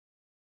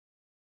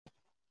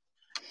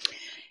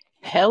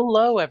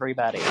Hello,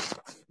 everybody.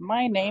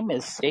 My name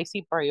is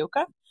Stacy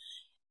Brioka,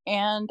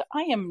 and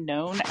I am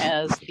known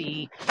as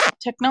the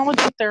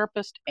technology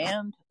therapist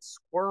and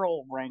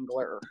squirrel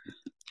wrangler.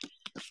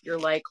 You're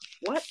like,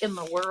 what in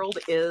the world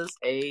is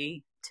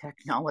a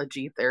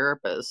technology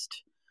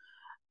therapist?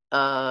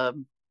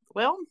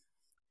 Well,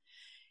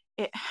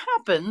 it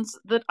happens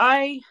that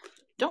I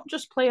don't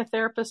just play a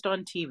therapist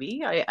on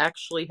TV. I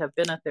actually have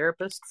been a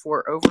therapist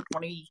for over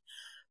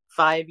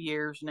 25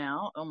 years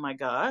now. Oh my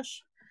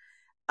gosh.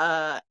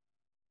 Uh,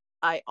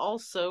 I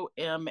also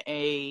am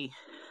a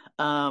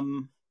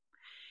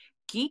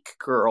geek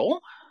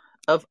girl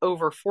of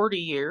over 40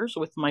 years,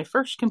 with my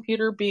first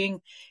computer being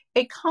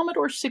a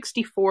Commodore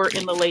 64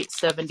 in the late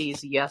 70s.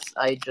 Yes,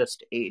 I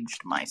just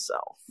aged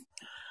myself.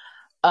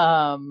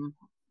 Um,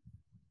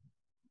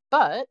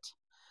 but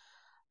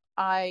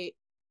I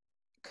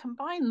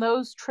combine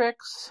those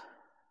tricks,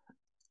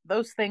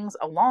 those things,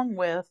 along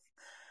with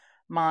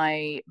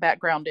my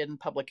background in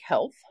public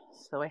health.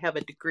 So I have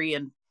a degree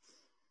in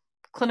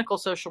clinical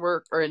social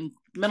work, or in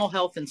mental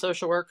health and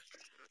social work.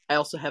 I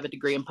also have a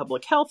degree in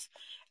public health,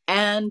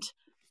 and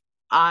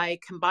I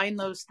combine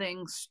those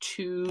things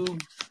to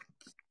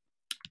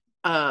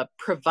help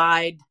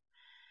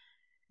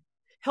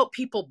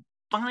people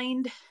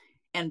find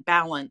and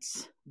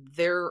balance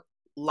their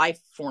life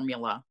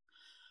formula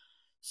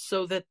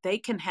so that they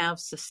can have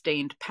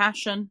sustained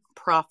passion,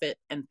 profit,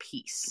 and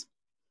peace.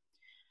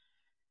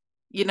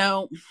 You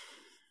know,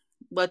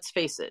 let's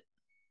face it,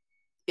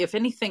 if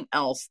anything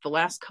else, the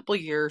last couple of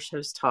years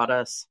has taught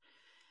us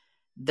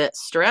that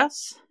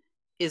stress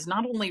is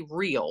not only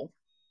real,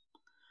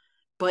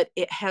 but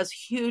it has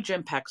huge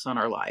impacts on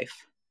our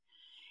life.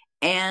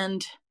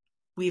 And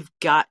we've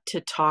got to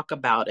talk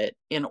about it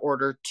in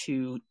order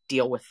to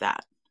deal with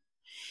that.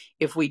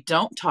 If we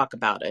don't talk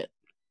about it,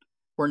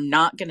 we're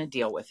not going to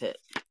deal with it.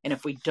 And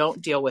if we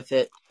don't deal with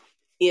it,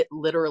 it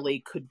literally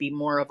could be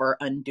more of our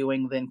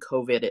undoing than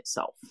COVID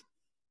itself.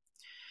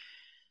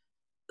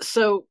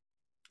 So,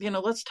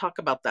 let's talk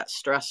about that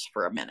stress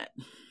for a minute.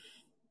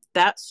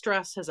 That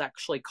stress has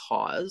actually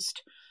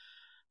caused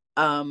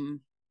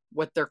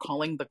what they're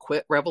calling the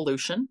quit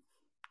revolution.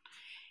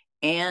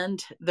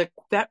 And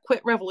that quit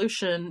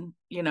revolution,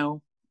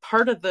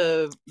 part of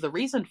the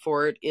reason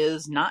for it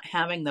is not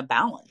having the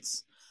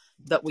balance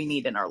that we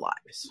need in our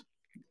lives.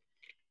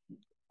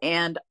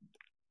 And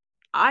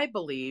I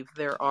believe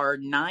there are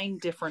 9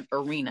 different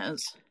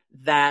arenas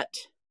that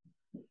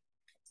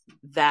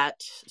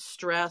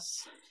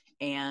stress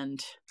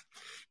and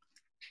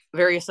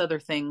various other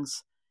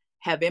things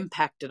have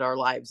impacted our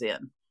lives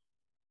in.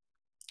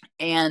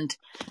 And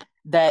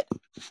that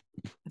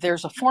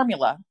there's a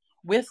formula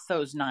with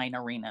those 9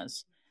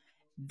 arenas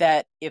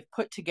that, if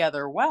put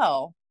together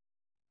well,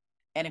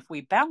 and if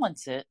we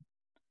balance it,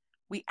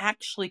 we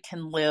actually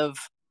can live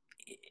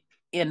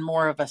in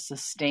more of a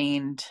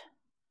sustained,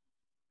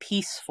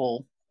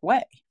 peaceful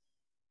way.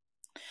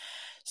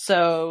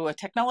 So, a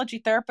technology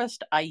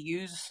therapist, I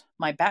use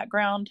my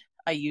background,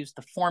 I use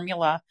the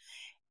formula,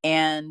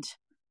 and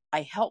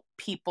I help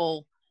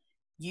people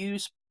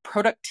use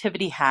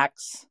productivity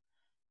hacks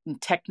and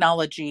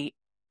technology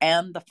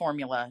and the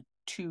formula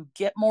to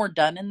get more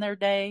done in their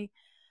day.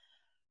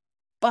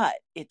 But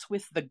it's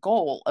with the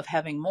goal of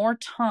having more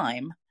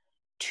time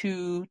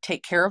to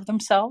take care of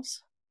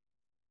themselves,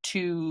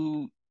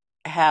 to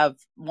have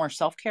more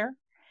self-care,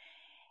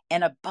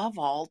 and above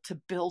all,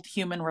 to build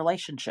human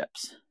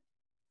relationships.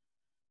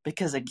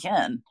 Because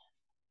again,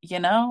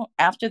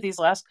 after these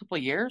last couple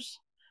of years,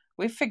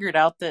 we've figured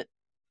out that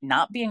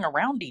not being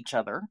around each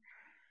other,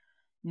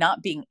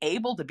 not being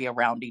able to be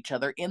around each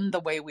other in the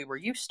way we were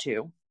used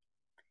to,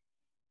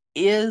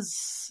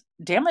 is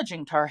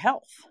damaging to our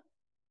health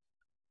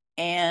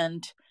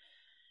and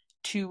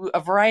to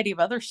a variety of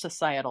other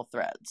societal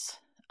threads.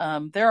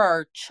 There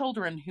are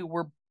children who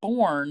were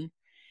born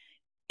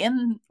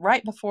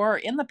right before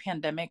in the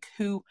pandemic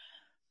who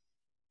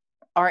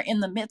are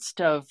in the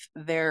midst of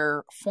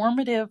their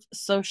formative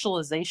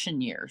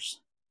socialization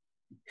years,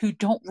 who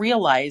don't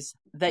realize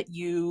that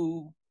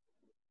you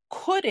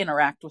could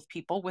interact with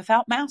people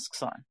without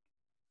masks on,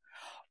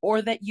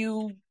 or that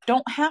you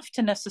don't have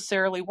to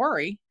necessarily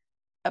worry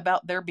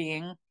about there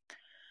being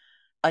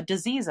a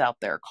disease out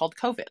there called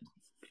COVID.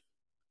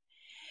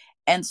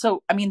 And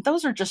so,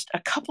 those are just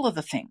a couple of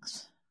the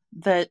things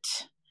that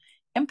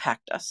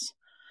impact us.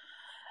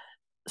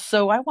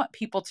 So I want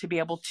people to be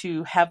able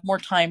to have more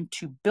time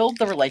to build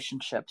the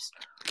relationships,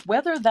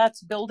 whether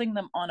that's building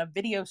them on a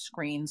video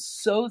screen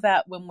so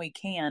that when we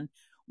can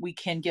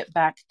get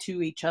back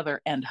to each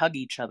other and hug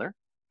each other.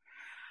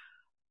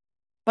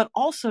 But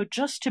also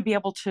just to be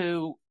able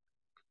to,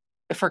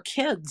 for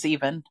kids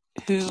even,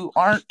 who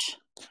aren't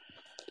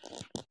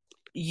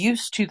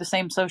used to the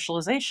same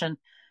socialization,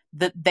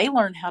 that they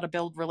learn how to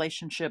build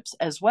relationships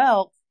as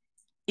well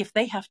if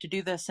they have to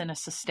do this in a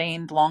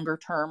sustained longer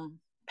term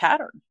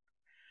pattern.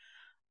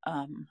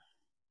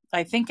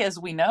 I think, as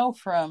we know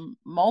from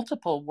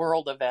multiple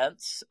world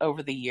events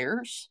over the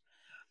years,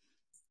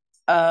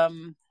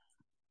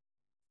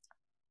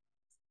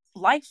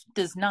 life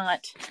does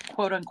not,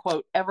 quote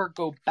unquote, ever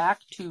go back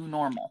to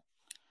normal.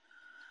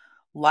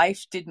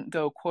 Life didn't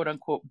go, quote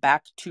unquote,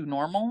 back to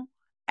normal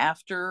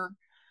after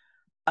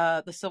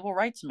the civil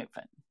rights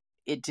movement.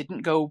 It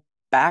didn't go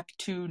back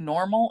to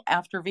normal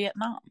after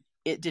Vietnam.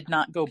 It did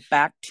not go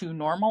back to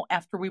normal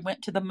after we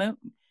went to the moon.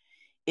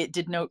 It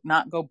did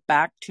not go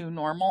back to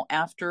normal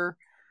after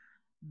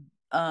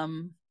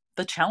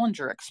the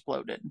Challenger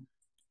exploded.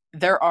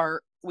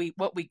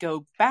 What we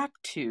go back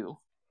to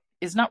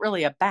is not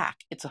really a back,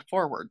 it's a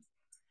forward.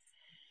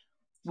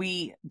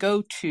 We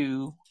go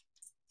to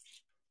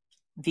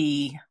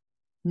the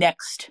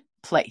next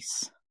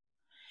place.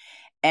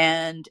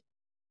 And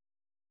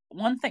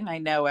one thing I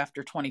know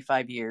after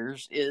 25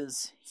 years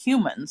is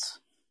humans,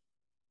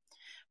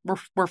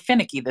 we're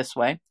finicky this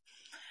way.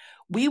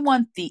 We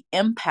want the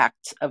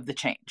impacts of the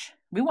change.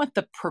 We want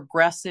the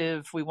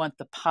progressive, we want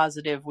the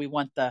positive, we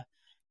want the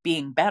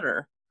being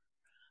better.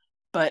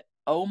 But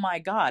oh my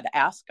God,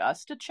 ask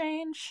us to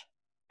change?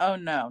 Oh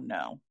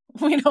no.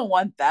 We don't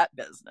want that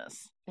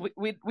business.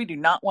 We do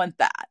not want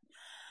that.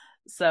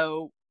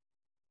 So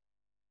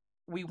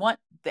we want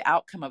the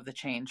outcome of the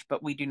change,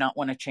 but we do not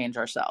want to change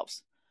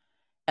ourselves.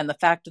 And the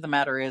fact of the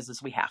matter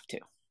is we have to.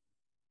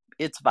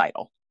 It's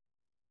vital.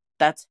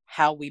 That's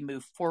how we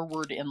move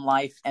forward in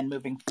life. And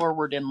moving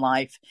forward in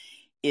life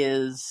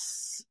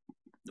is,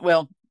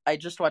 well, I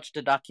just watched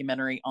a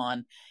documentary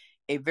on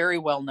a very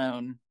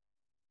well-known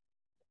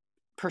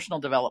personal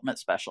development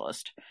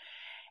specialist.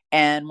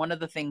 And one of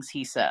the things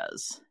he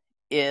says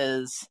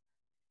is,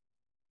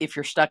 if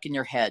you're stuck in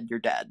your head, you're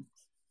dead.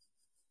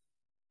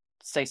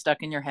 Stay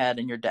stuck in your head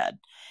and you're dead.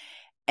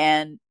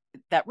 And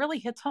that really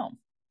hits home.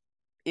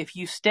 If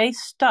you stay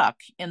stuck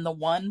in the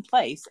one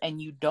place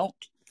and you don't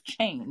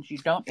change, you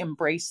don't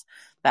embrace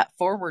that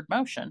forward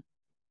motion,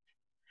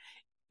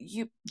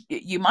 you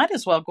might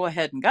as well go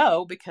ahead and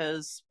go,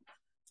 because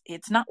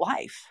it's not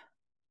life.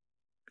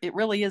 It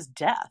really is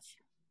death.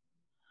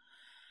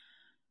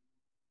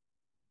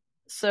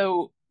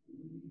 So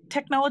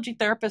technology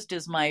therapist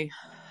is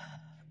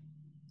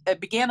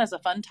it began as a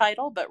fun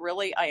title, but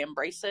really I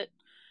embrace it.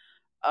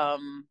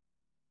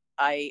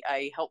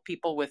 I help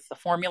people with the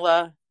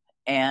formula,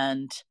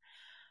 and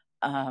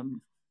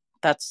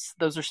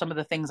those are some of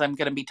the things I'm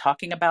going to be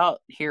talking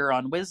about here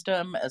on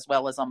Wisdom, as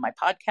well as on my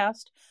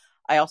podcast.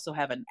 I also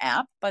have an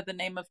app by the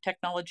name of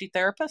Technology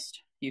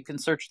Therapist. You can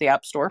search the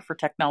App Store for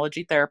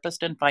Technology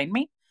Therapist and find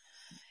me.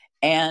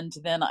 And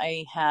then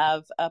I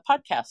have a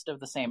podcast of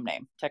the same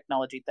name,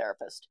 Technology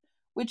Therapist,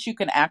 which you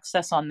can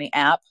access on the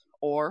app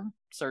or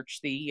search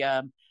the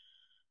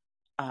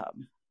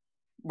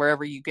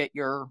wherever you get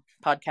your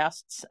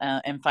podcasts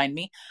and find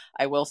me.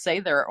 I will say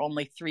there are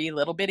only 3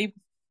 little bitty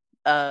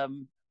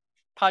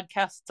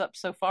podcasts up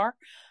so far,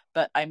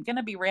 but I'm going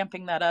to be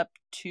ramping that up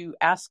to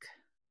ask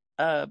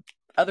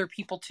other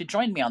people to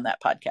join me on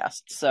that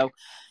podcast. So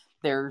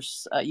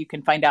there's you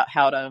can find out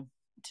how to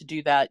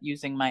do that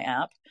using my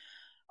app.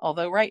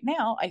 Although right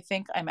now, I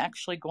think I'm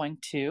actually going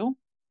to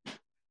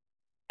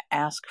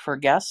ask for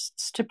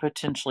guests to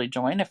potentially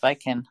join if I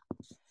can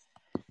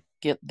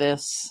get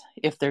this.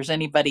 If there's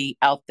anybody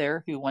out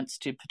there who wants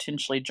to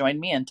potentially join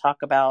me and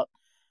talk about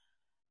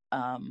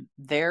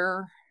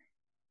their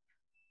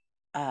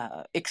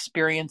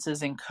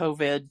experiences in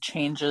COVID,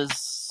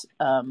 changes,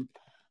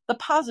 the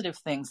positive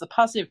things, the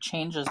positive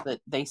changes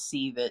that they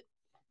see, that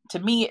to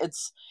me,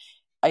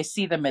 I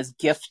see them as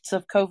gifts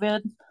of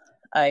COVID.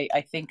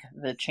 I think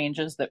the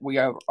changes that we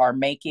are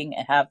making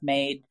and have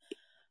made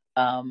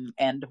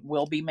and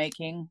will be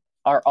making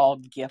are all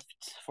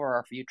gifts for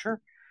our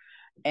future.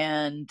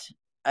 And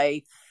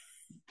I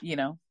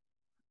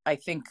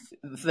think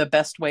the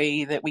best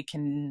way that we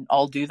can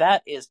all do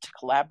that is to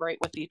collaborate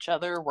with each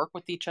other, work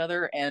with each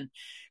other, and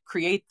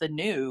create the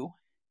new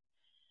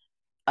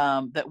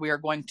that we are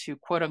going to,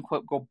 quote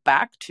unquote, go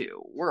back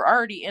to. We're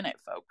already in it,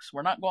 folks.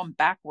 We're not going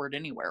backward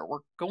anywhere. We're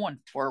going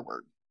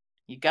forward.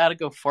 You got to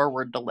go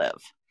forward to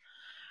live.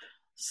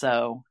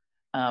 So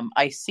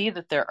I see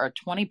that there are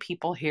 20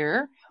 people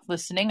here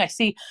listening. I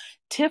see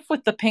Tiff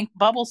with the pink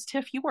bubbles.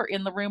 Tiff, you were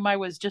in the room I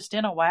was just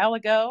in a while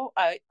ago.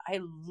 I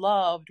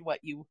loved what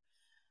you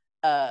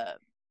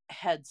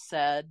had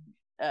said,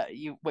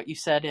 what you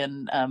said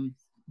in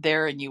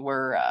there, and you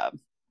were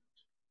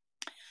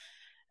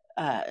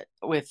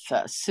with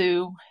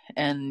Sue,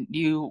 and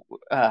you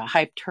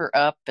hyped her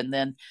up, and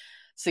then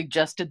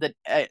suggested that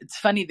it's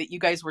funny that you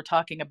guys were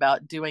talking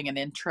about doing an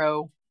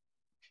intro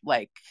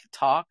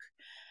talk.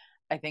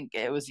 I think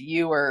it was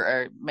you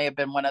or may have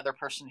been one other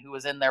person who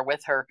was in there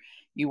with her.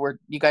 You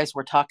guys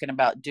were talking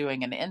about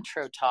doing an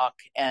intro talk,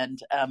 and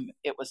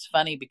it was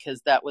funny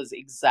because that was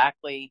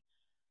exactly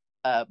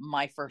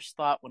my first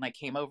thought when I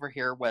came over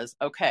here was,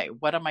 okay,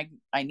 what am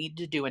I need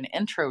to do an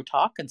intro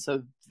talk. And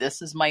so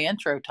this is my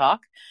intro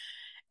talk.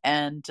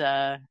 And,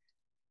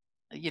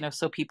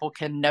 so people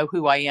can know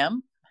who I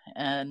am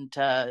and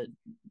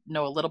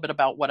know a little bit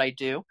about what I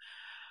do.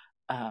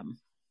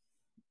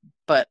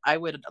 But I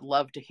would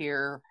love to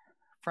hear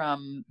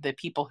from the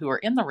people who are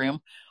in the room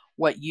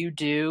what you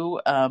do,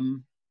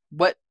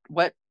 what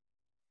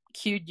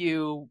cued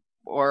you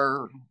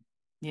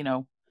you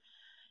know,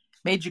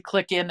 made you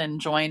click in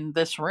and join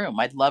this room.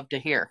 I'd love to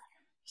hear.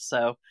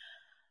 So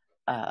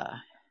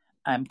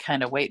I'm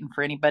kind of waiting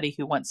for anybody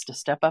who wants to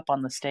step up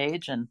on the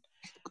stage and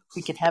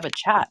we can have a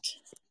chat.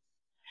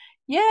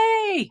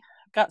 Yay!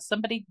 Got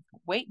somebody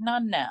waiting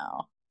on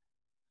now.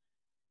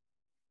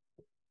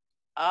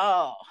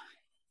 Oh,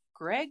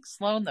 Greg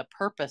Sloan, the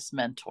Purpose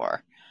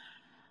Mentor.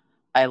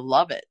 I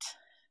love it.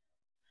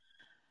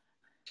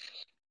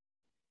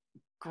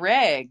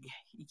 Greg,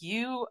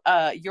 your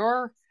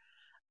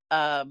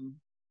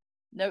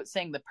note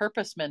saying the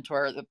Purpose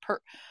Mentor, the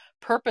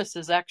purpose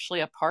is actually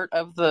a part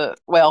of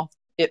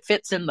it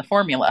fits in the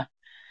formula.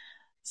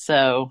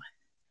 So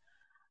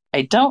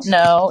I don't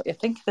know. I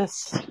think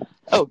this.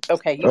 Oh,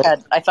 okay.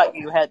 I thought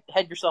you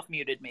had yourself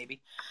muted,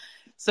 maybe.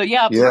 So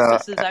yeah,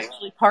 purpose is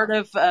actually part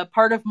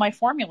of my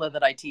formula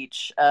that I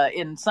teach.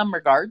 In some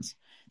regards,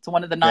 it's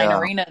one of the 9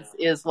 arenas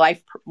is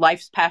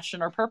life's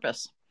passion or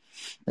purpose.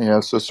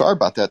 Yeah. So sorry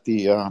about that.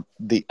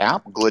 The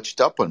app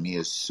glitched up on me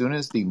as soon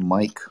as the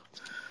mic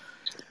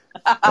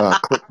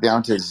clicked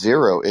down to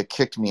 0. It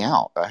kicked me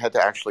out. I had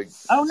to actually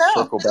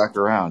circle back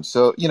around.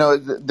 So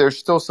there's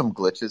still some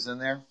glitches in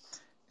there.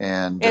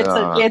 And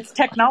it's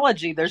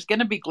technology. There's going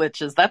to be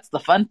glitches. That's the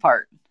fun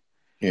part.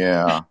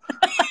 Yeah.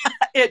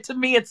 To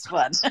me, it's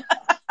fun.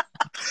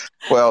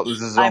 Well,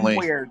 this is only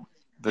weird.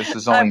 This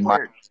is only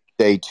my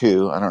day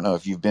 2. I don't know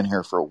if you've been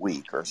here for a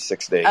week or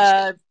 6 days.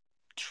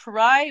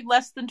 Try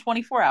less than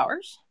 24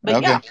 hours. But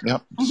okay. Yeah.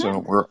 Yep. Mm-hmm.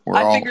 So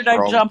I figured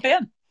I'd jump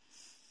in.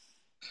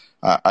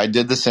 I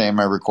did the same.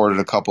 I recorded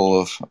a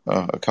couple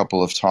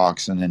of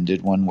talks and then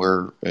did one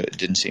where it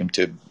didn't seem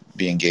to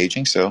be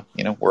engaging. So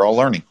we're all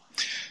learning.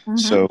 Mm-hmm.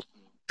 So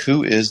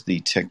who is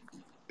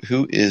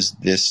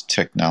this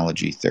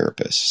technology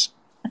therapist?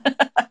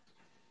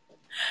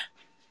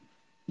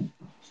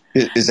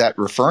 Is that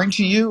referring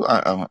to you?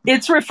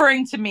 It's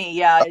referring to me.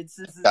 Yeah. It's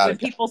when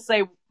people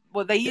say,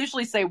 well, they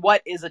usually say,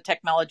 what is a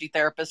technology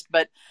therapist?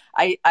 But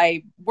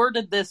I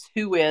worded this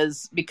who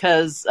is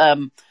because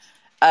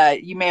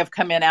you may have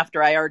come in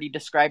after I already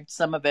described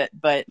some of it,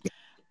 but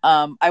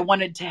I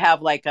wanted to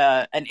have like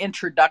an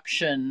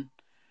introduction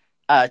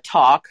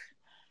talk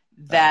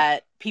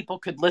that people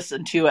could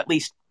listen to, at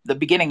least the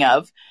beginning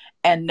of,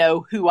 and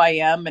know who I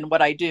am and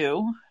what I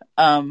do.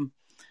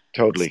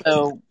 Totally.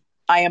 So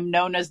I am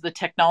known as the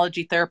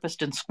technology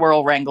therapist and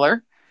squirrel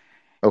wrangler.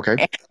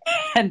 Okay.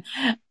 And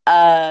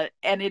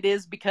it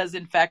is because,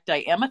 in fact, I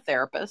am a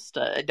therapist.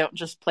 I don't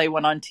just play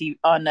one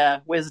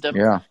on Wisdom.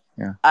 Yeah.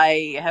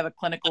 I have a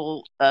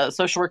clinical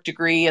social work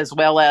degree as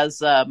well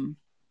as a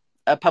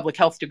public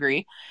health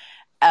degree.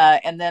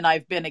 And then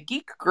I've been a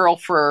geek girl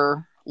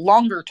for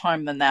longer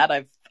time than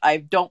that. I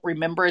don't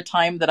remember a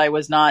time that I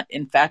was not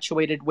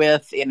infatuated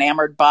with,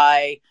 enamored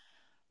by,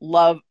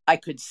 love. I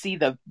could see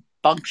the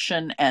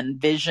function and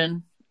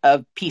vision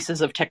of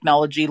pieces of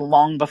technology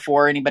long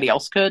before anybody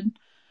else could.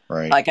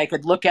 Right. Like I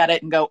could look at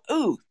it and go,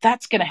 ooh,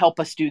 that's going to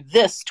help us do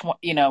this,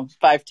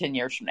 5-10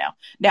 years from now.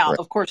 Now, right.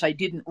 Of course, I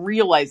didn't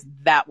realize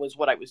that was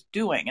what I was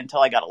doing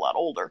until I got a lot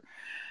older.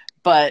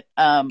 But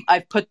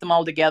I've put them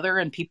all together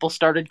and people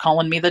started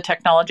calling me the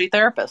technology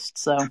therapist.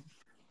 So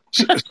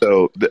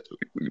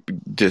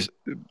just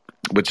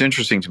what's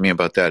interesting to me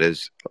about that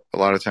is a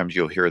lot of times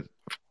you'll hear,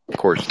 of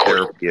course,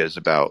 therapy is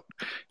about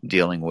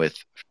dealing with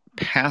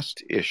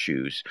past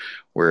issues,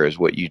 whereas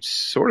what you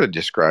sort of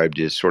described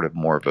is sort of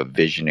more of a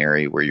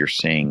visionary where you're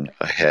seeing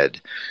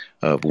ahead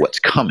of what's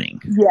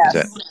coming.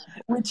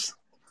 Yes.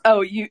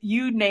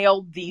 You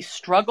nailed the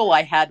struggle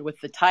I had with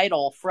the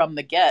title from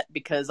the get,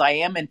 because I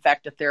am in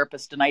fact a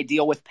therapist and I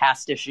deal with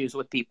past issues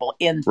with people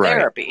in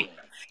therapy.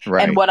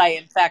 Right. And what I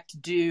in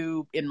fact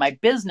do in my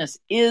business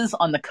is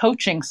on the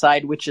coaching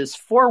side, which is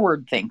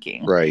forward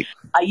thinking. Right.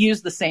 I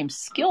use the same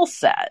skill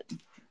set.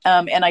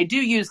 And I do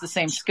use the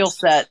same skill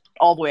set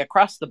all the way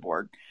across the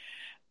board.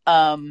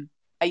 I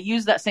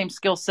use that same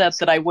skill set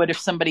that I would if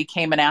somebody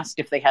came and asked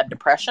if they had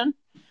depression.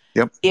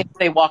 Yep. If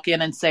they walk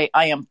in and say,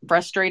 I am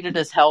frustrated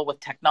as hell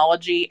with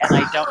technology and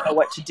I don't know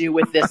what to do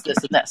with this,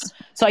 and this.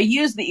 So I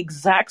use the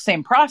exact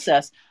same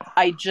process.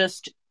 I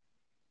just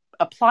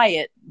apply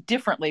it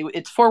differently.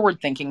 It's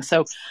forward thinking.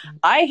 So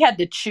I had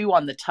to chew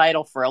on the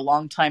title for a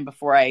long time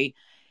before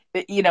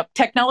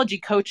technology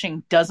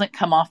coaching doesn't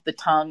come off the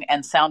tongue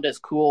and sound as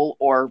cool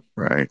or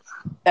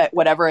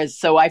whatever is.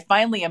 So I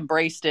finally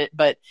embraced it,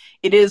 but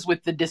it is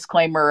with the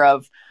disclaimer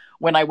of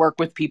when I work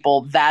with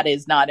people, that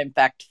is not in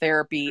fact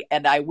therapy,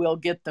 and I will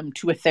get them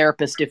to a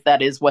therapist if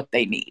that is what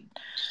they need.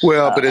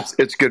 Well, but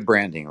it's good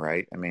branding,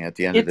 right? I mean, at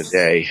the end of the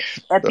day.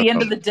 At the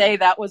end of the day,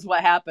 that was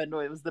what happened.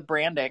 It was the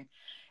branding.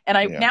 And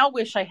I now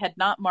wish I had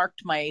not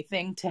marked my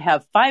thing to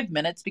have 5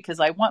 minutes, because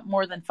I want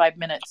more than 5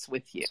 minits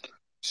with you.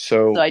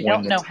 So I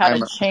don't know how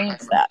to change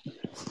that.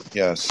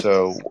 Yeah.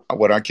 So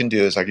what I can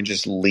do is I can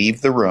just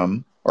leave the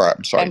room,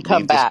 and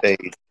come back. The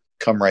stage,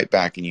 come right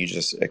back, and you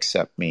just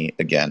accept me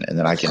again, and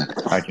then I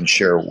can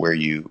share where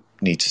you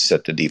need to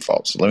set the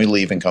defaults. So let me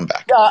leave and come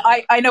back.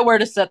 I know where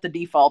to set the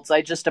defaults.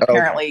 I just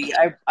apparently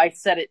I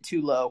set it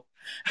too low.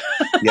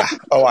 Yeah.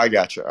 Oh, I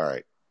got you. All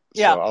right.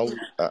 So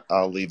Yeah.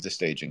 I'll leave the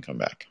stage and come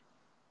back.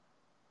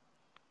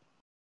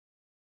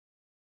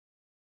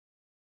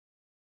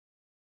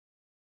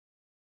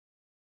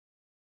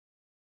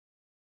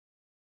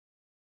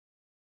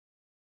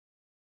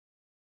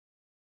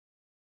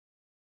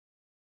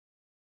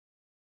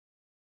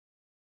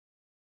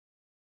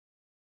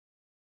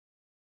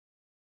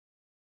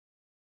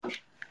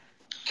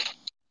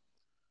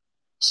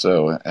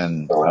 So,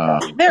 and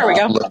There we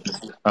go.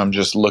 I'm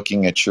just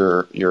looking at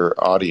your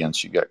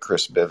audience. You got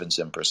Chris Bivens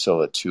and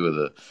Priscilla, two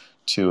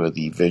of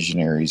the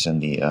visionaries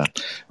and the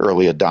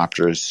early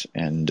adopters,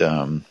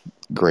 and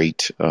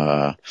great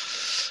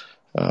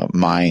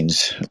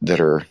minds that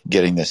are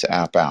getting this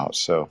app out.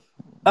 So,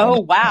 Oh,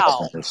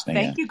 wow. listening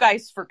Thank in. you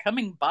guys for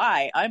coming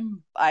by.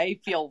 I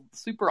feel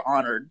super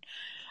honored.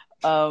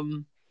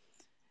 Um,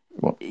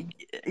 Well,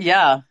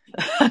 yeah.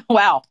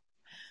 Wow.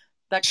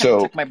 That kind of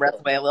so took my breath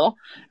away a little.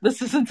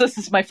 This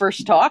is my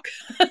first talk.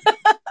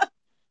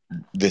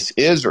 this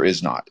is or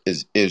is not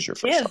is your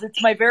first talk?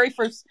 It's my very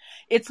first.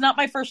 It's not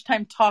my first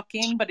time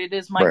talking, but it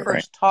is my Right, right.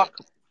 first talk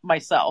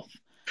myself.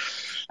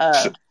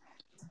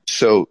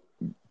 So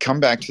come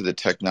back to the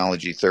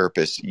technology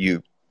therapist.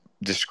 You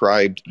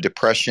described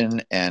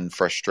depression and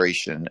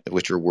frustration,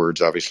 which are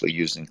words obviously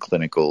used in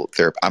clinical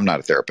therapy. I'm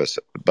not a therapist,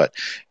 but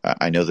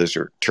I know those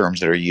are terms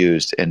that are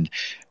used. And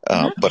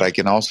but I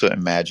can also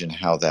imagine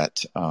how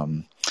that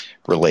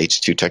relates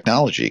to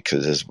technology,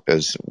 because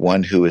as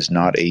one who is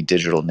not a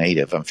digital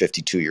native, I'm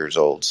 52 years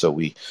old, so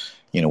we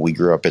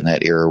grew up in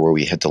that era where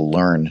we had to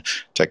learn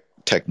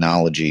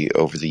technology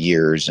over the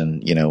years,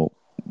 and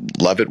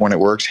love it when it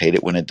works, hate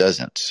it when it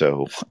doesn't.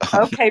 So,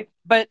 Okay,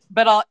 but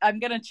I'm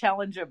going to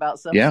challenge you about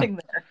yeah, something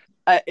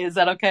there. Is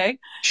that okay?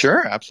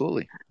 sure,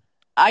 absolutely.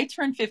 I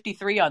turned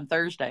 53 on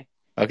Thursday.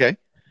 Okay.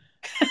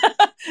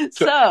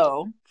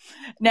 So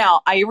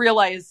now I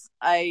realize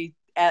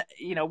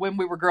when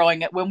we were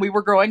growing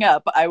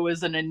up, I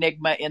was an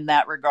enigma in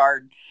that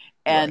regard,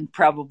 and Right.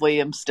 probably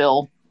am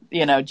still,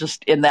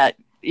 just in that.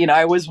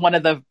 I was one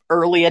of the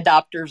early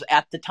adopters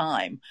at the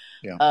time.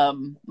 Yeah.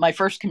 My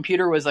first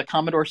computer was a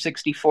Commodore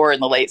 64 in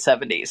the late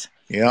 70s.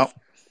 Yeah.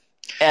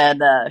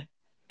 And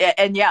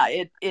yeah,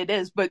 it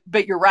is.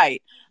 But you're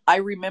right. I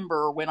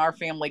remember when our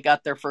family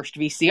got their first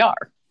VCR.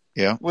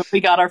 Yeah. When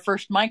we got our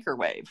first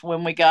microwave.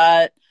 When we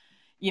got,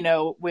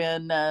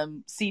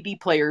 when CD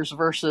players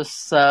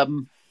versus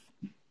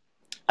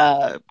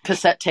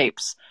cassette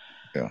tapes.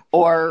 Yeah.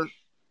 Or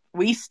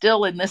we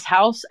still in this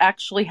house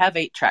actually have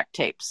 8-track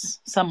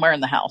tapes somewhere in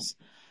the house.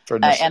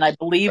 And I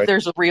believe right. there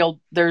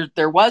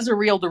was a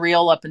reel to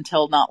reel up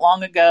until not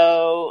long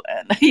ago.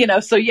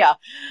 And, so yeah.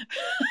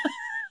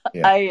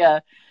 Yeah.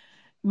 I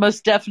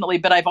most definitely,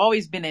 but I've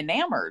always been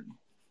enamored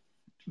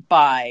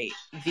by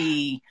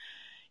the,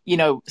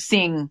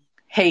 seeing,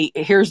 hey,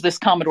 here's this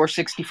Commodore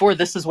 64.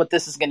 This is what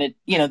this is going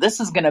to, this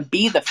is going to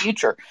be the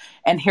future.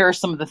 And here are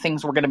some of the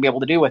things we're going to be able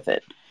to do with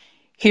it.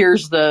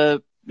 Here's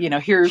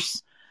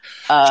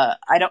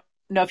I don't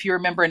know if you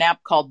remember an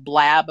app called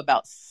Blab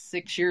about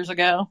 6 years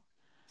ago.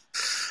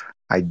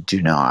 I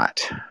do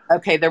not.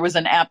 Okay. There was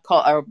a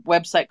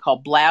website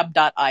called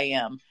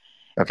blab.im.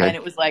 Okay. And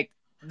it was like,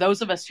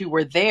 those of us who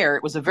were there,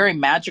 it was a very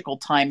magical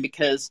time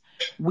because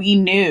we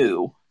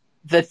knew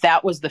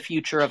that was the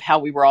future of how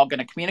we were all going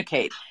to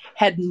communicate.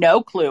 Had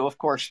no clue, of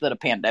course, that a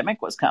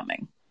pandemic was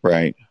coming.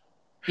 Right.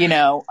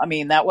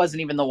 That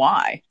wasn't even the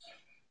why.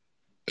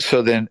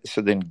 So then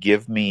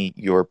give me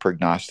your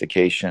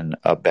prognostication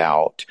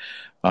about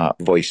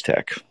voice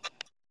tech.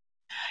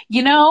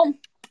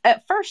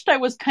 At first I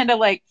was kind of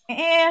like,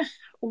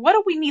 what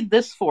do we need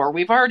this for?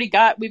 We've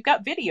got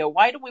video.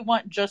 Why do we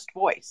want just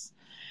voice?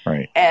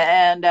 Right.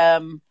 And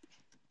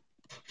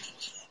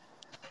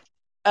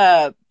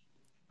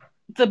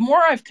the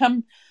more I've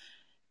come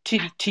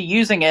to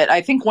using it,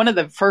 I think one of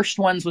the first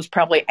ones was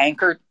probably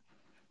Anchor.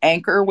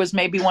 Anchor was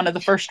maybe one of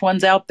the first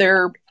ones out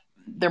there.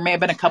 There may have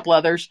been a couple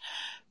others,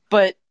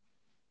 but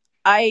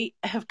I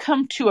have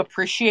come to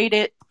appreciate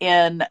it,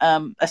 and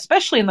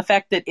especially in the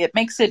fact that it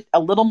makes it a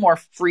little more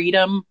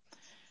freedom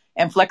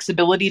and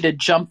flexibility to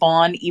jump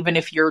on, even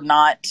if you're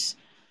not,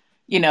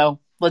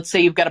 let's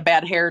say you've got a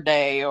bad hair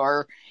day,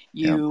 or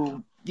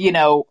you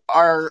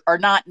are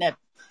not in a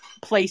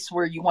place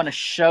where you want to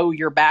show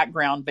your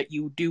background, but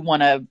you do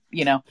want to,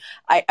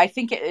 I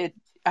think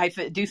I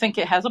do think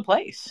it has a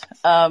place.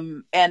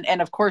 And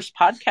of course,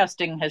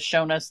 podcasting has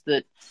shown us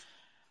that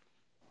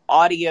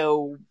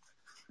audio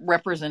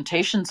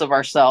representations of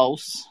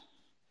ourselves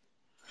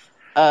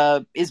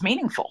is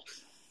meaningful.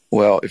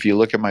 Well, if you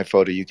look at my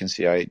photo, you can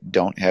see I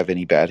don't have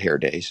any bad hair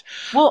days.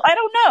 Well, I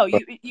don't know.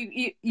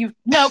 You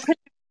know, because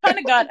you kind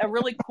of got a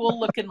really cool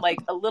looking, like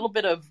a little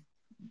bit of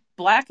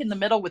black in the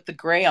middle with the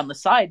gray on the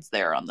sides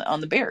there on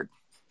the beard.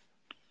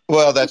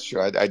 Well, that's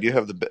true. I do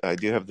have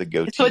the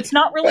goatee. So it's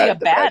not really a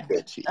bad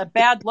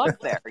look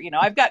there.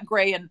 I've got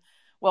gray and,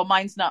 well,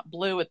 mine's not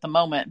blue at the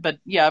moment, but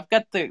yeah, I've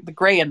got the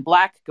gray and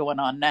black going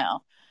on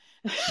now.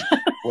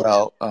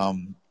 Well,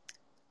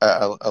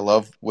 I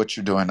love what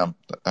you're doing.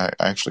 I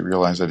actually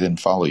realized I didn't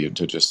follow you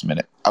until just a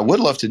minute. I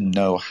would love to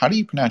know, how do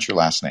you pronounce your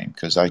last name?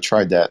 Because I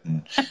tried that,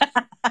 and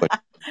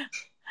but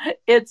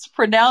It's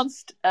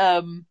pronounced,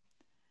 the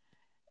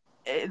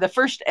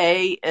first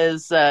A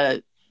is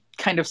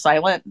kind of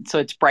silent, so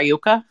it's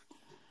Bryuka.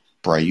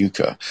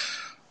 Bryuka,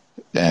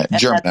 And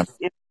German. that's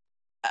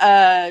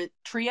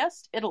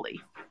Trieste,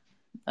 Italy.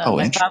 Oh,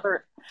 interesting.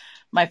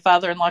 My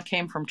father-in-law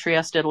came from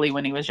Trieste, Italy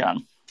when he was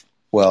young.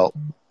 Well,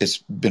 it's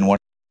been one.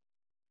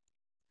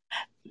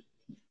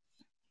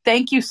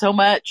 Thank you so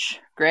much,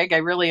 Greg. I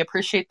really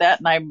appreciate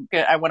that, and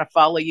I want to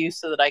follow you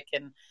so that I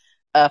can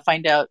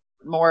find out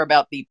more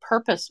about the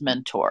Purpose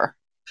Mentor.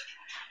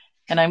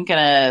 And I'm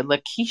gonna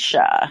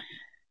Lakeisha,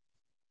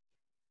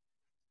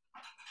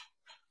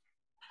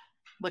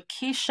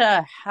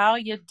 how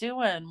you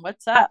doing?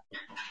 What's up?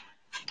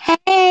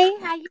 Hey,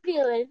 how you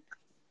doing?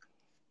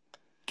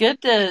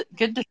 Good to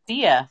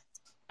see you.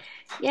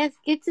 Yes,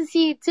 good to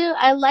see you too.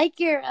 I like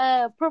your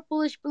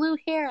purplish blue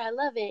hair. I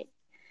love it.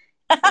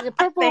 Is it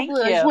purple or Thank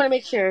blue? I just you. want to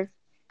make sure.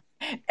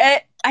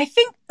 I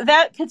think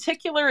that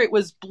particular, it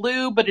was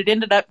blue, but it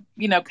ended up,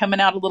 coming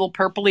out a little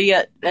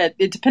purpley.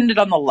 It depended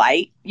on the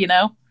light. Yes,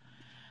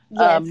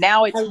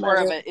 Now I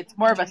love it. it's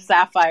more of a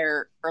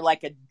sapphire, or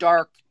like a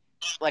dark,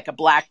 like a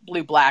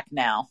blue black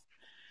now.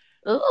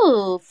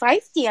 Ooh,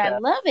 feisty. I So,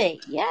 love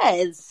it.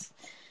 Yes.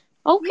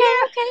 Okay,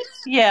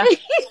 yeah.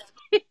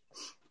 okay.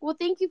 Well,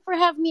 thank you for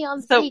having me on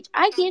the So stage.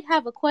 I did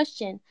have a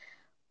question.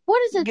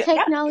 What is a yeah.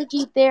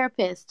 technology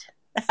therapist?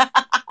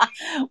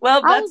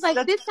 Well, I was like,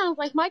 that's this sounds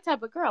like my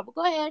type of girl, but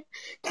go ahead.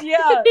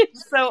 yeah.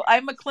 So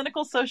I'm a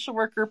clinical social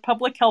worker,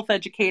 public health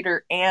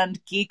educator, and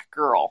geek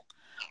girl,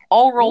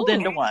 all rolled Ooh,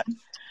 into one.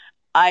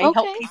 I help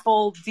okay.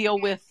 people deal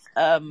with.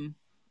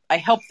 I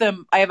help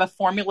them. I have a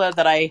formula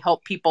that I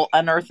help people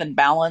unearth and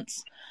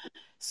balance,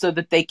 so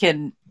that they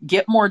can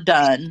get more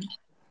done,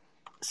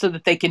 so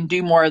that they can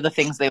do more of the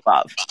things they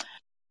love.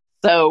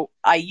 So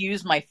I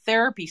use my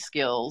therapy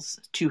skills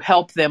to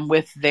help them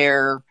with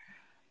their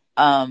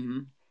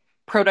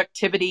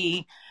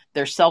productivity,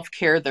 their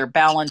self-care, their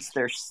balance,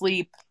 their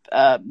sleep.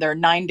 There are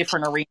 9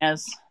 different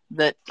arenas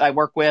that I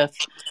work with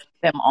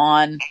them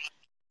on,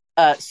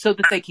 so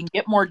that they can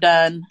get more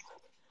done.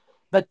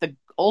 But the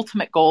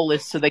ultimate goal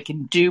is so they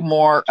can do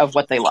more of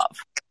what they love.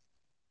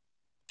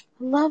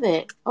 Love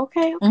it.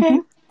 Okay, Mm-hmm. okay.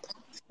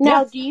 Yeah.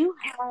 Now, do you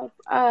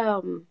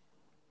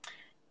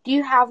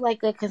have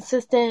like a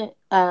consistent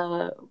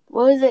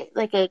what is it,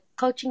 like a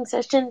coaching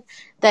session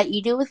that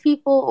you do with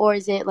people, or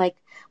is it like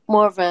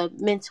more of a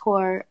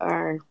mentor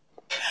or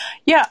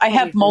Yeah, I kind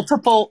have of thing?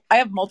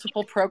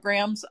 multiple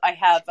programs. I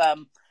have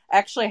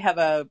actually I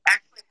have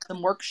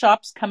some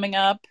workshops coming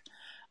up,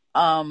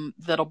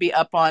 that'll be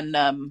up on,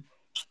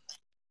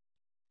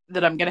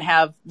 that I'm going to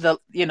have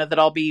that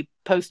I'll be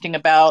posting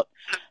about,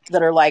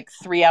 that are like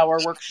 3-hour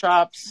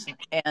workshops.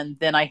 And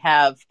then I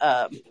have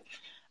a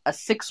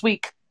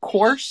 6-week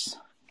course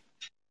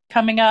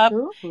coming up.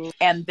 Ooh.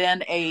 And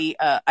then I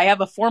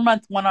have a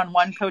 4-month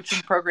one-on-one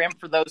coaching program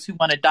for those who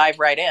want to dive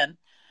right in.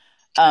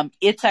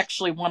 It's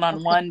actually Okay.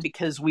 one-on-one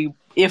because when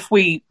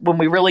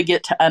we really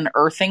get to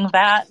unearthing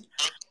that,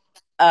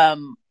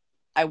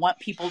 I want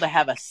people to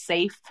have a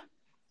safe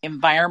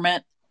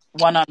environment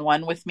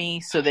one-on-one with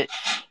me, so that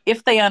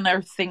if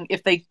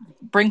they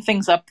bring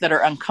things up that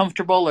are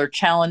uncomfortable or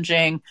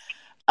challenging,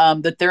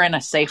 that they're in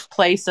a safe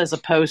place, as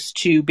opposed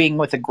to being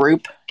with a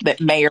group that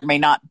may or may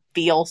not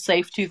feel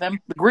safe to them.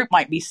 The group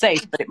might be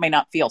safe, but it may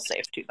not feel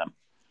safe to them.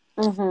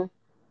 Mm-hmm.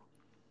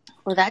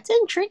 Well, that's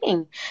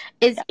intriguing.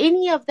 Is Yeah.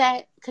 any of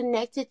that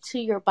connected to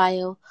your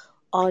bio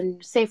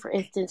on, say, for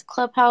instance,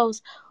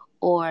 Clubhouse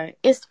or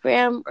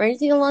Instagram or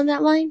anything along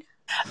that line?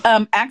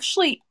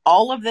 Actually,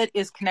 all of it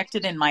is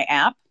connected in my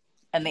app,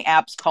 and the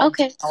app's called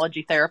Okay.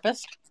 Technology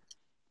Therapist.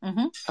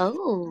 Mm-hmm.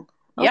 Oh,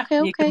 Yeah,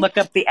 okay, you can okay. look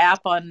up the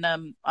app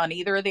on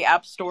either of the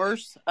app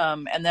stores.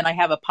 And then I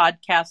have a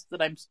podcast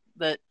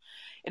that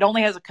it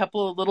only has a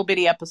couple of little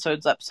bitty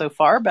episodes up so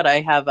far, but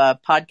I have a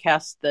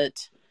podcast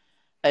that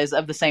is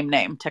of the same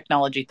name,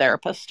 Technology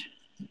Therapist.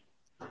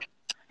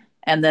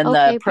 And then the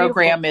Okay, beautiful.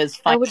 program is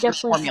I Find would Your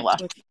definitely have Formula.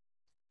 to look.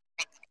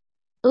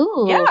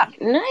 Ooh, Yeah,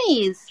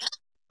 nice.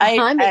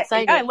 I'm I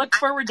excited. look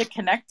forward to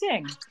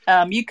connecting.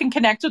 You can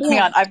connect with me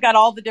Yeah. on. I've got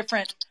all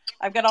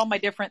my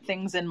different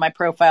things in my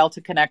profile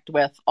to connect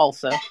with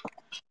also.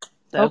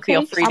 So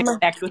feel Okay. free to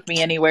connect with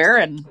me anywhere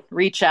and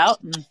reach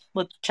out and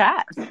let's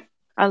chat.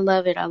 I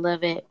love it. I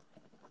love it.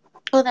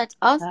 Oh, that's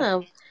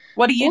awesome.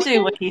 What do you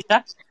do, Okay.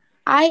 Lakeisha?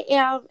 I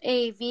am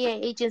a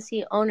VA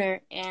agency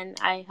owner and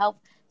I help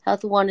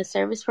health and wellness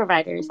service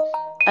providers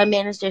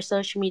manage their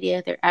social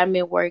media, their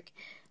admin work,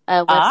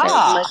 website, and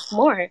Ah, much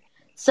more.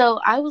 So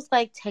I was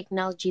like,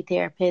 technology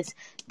therapist.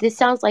 This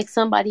sounds like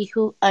somebody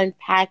who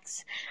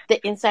unpacks the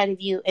inside of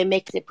you and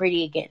makes it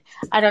pretty again.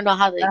 I don't know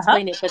how to uh-huh.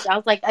 explain it, but I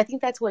was like, I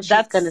think that's what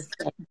she's gonna That's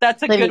say.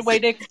 that's a Let me good way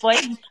see. to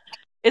explain.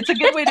 It's a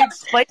good way to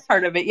explain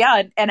part of it.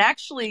 Yeah, and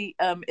actually,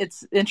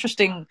 it's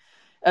interesting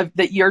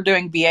that you're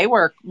doing VA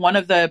work. One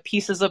of the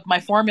pieces of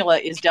my formula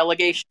is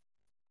delegation.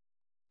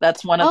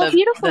 That's one of Oh,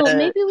 beautiful. the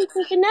Maybe we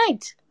can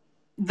connect.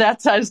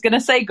 I was going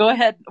to say, go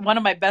ahead. One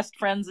of my best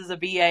friends is a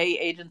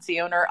VA agency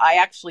owner. I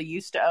actually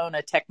used to own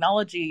a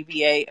technology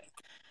VA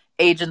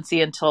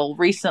agency until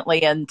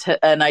recently, and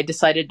I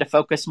decided to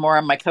focus more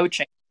on my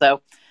coaching.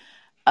 So,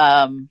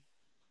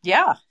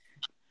 yeah.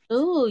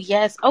 Ooh,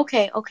 yes.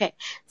 Okay, okay.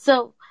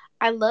 So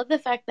I love the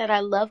fact that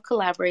I love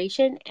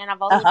collaboration, and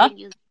I've only Uh-huh. been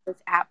using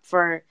this app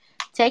for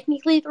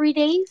technically 3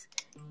 days,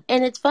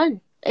 and it's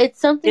fun. It's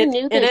something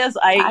new It that is.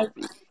 I I've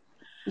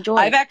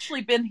enjoy.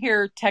 actually been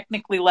here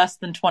technically less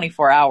than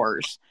 24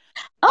 hours.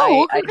 Oh,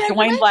 well, I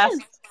joined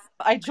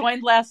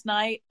congratulations. last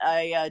night.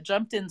 I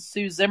jumped in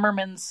Sue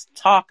Zimmerman's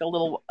talk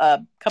a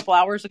couple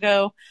hours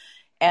ago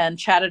and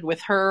chatted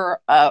with her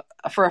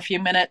for a few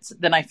minutes.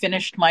 Then I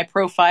finished my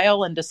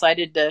profile and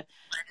decided to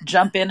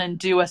jump in and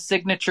do a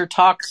signature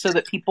talk so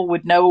that people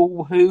would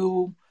know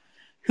who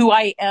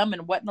I am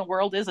and what in the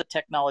world is a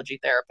technology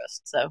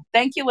therapist. So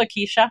thank you,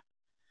 Lakeisha.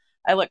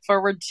 I look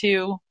forward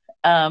to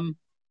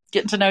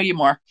getting to know you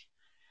more.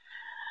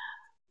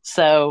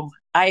 So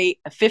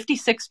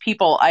 56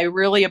 people. I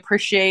really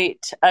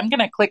appreciate. I'm going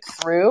to click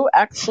through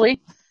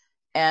actually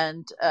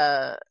and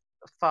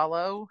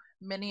follow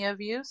many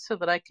of you so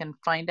that I can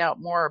find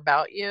out more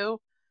about you.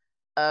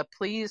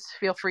 Please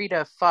feel free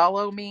to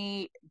follow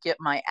me, get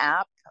my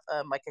app.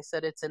 Like I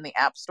said, it's in the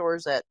app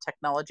stores at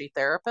Technology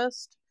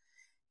Therapist.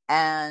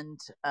 And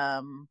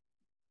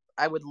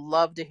I would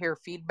love to hear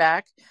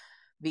feedback.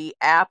 The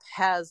app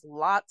has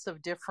lots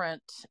of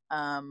different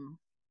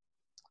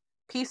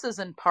pieces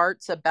and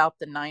parts about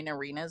the 9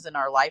 arenas in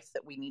our life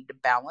that we need to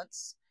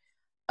balance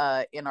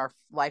in our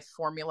life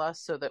formula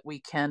so that we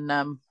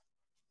can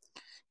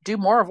do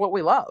more of what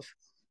we love.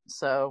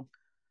 So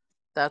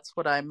that's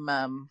what I'm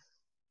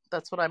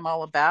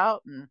all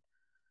about, and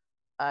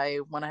I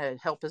want to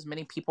help as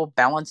many people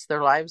balance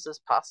their lives as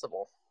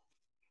possible.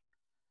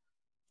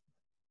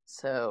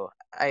 So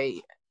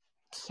I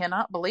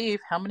cannot believe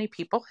how many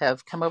people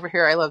have come over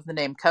here. I love the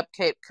name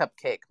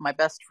Cupcake. My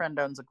best friend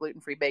owns a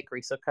gluten-free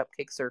bakery, so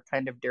cupcakes are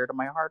kind of dear to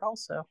my heart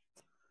also.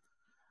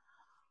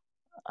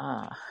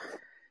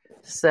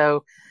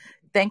 So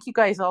thank you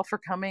guys all for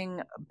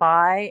coming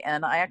by.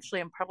 And I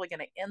actually am probably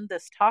going to end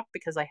this talk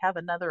because I have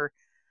another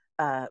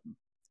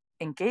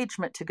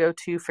engagement to go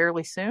to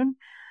fairly soon.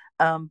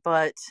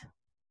 But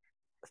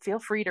feel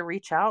free to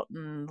reach out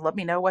and let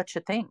me know what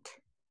you think.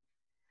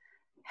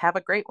 Have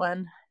a great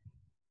one.